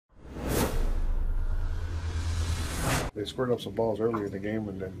They squared up some balls early in the game,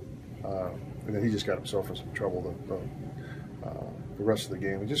 and then he just got himself in some trouble the rest of the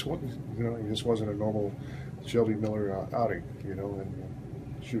game. It just wasn't, he just wasn't a normal Shelby Miller outing,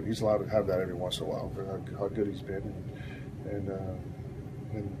 and shoot, he's allowed to have that every once in a while for how good he's been, and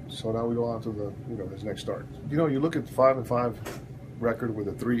so now we go on to the his next start. You look at the 5-5 record with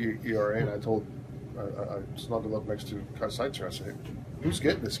a 3 ERA, and I snuggled up next to Sites, and I said, who's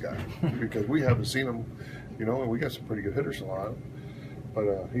getting this guy? Because we haven't seen him, and we got some pretty good hitters a lot.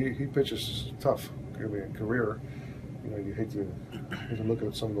 But he pitches tough. I mean, career, you hate to look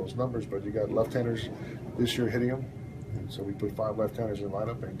at some of those numbers, but you got left-handers this year hitting him. And so we put 5 left-handers in the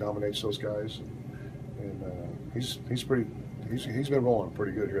lineup, and he dominates those guys. And he's been rolling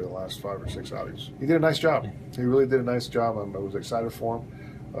pretty good here the last 5 or 6 outings. He did a nice job. He really did a nice job. I was excited for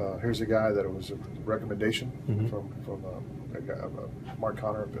him. Here's a guy that it was a recommendation from Mark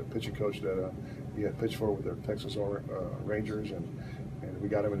Connor, a pitching coach that he had pitched for with the Texas Rangers, and we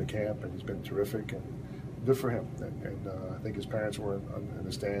got him into camp, and he's been terrific, and good for him. And I think his parents were in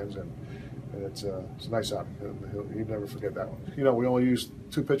the stands, and it's a nice outing. He'd never forget that one. We only used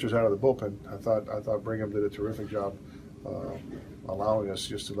 2 pitchers out of the bullpen. I thought Brigham did a terrific job allowing us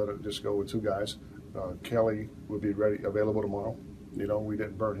just to let it just go with 2 guys. Kelly would be available tomorrow. We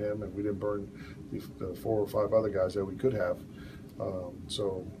didn't burn him, and we didn't burn the 4 or 5 other guys that we could have.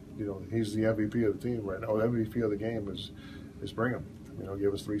 So he's the MVP of the team right now. The MVP of the game is Brigham.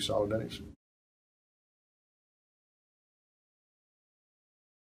 Gave us 3 solid innings.